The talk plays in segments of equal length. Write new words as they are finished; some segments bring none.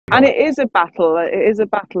And it is a battle. It is a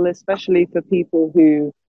battle, especially for people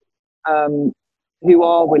who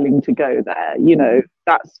are willing to go there. You know,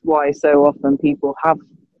 that's why so often people have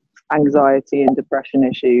anxiety and depression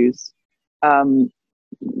issues,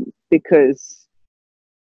 because,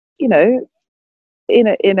 you know, in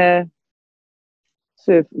a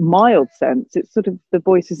sort of mild sense, it's sort of the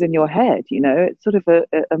voices in your head. You know, it's sort of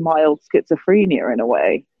a mild schizophrenia in a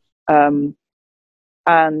way.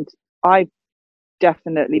 And I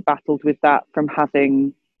definitely battled with that from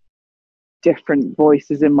having different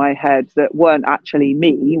voices in my head that weren't actually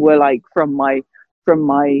me, were like from my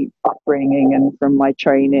upbringing and from my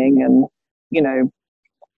training, and you know,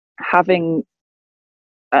 having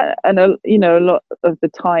you know, a lot of the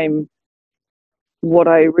time what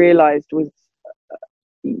I realized was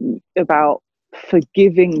about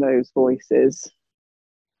forgiving those voices,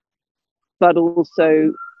 but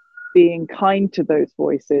also being kind to those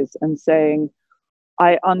voices and saying,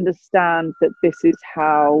 I understand that this is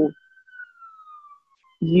how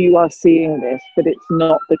you are seeing this, but it's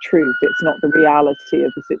not the truth. It's not the reality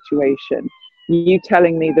of the situation. You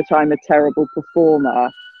telling me that I'm a terrible performer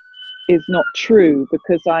is not true,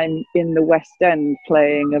 because I'm in the West End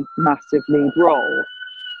playing a massive lead role.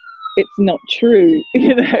 It's not true,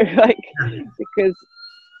 you know, like, because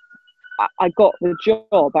I got the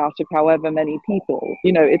job out of however many people,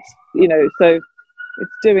 you know, it's, you know, so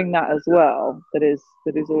it's doing that as well that is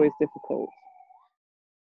always difficult.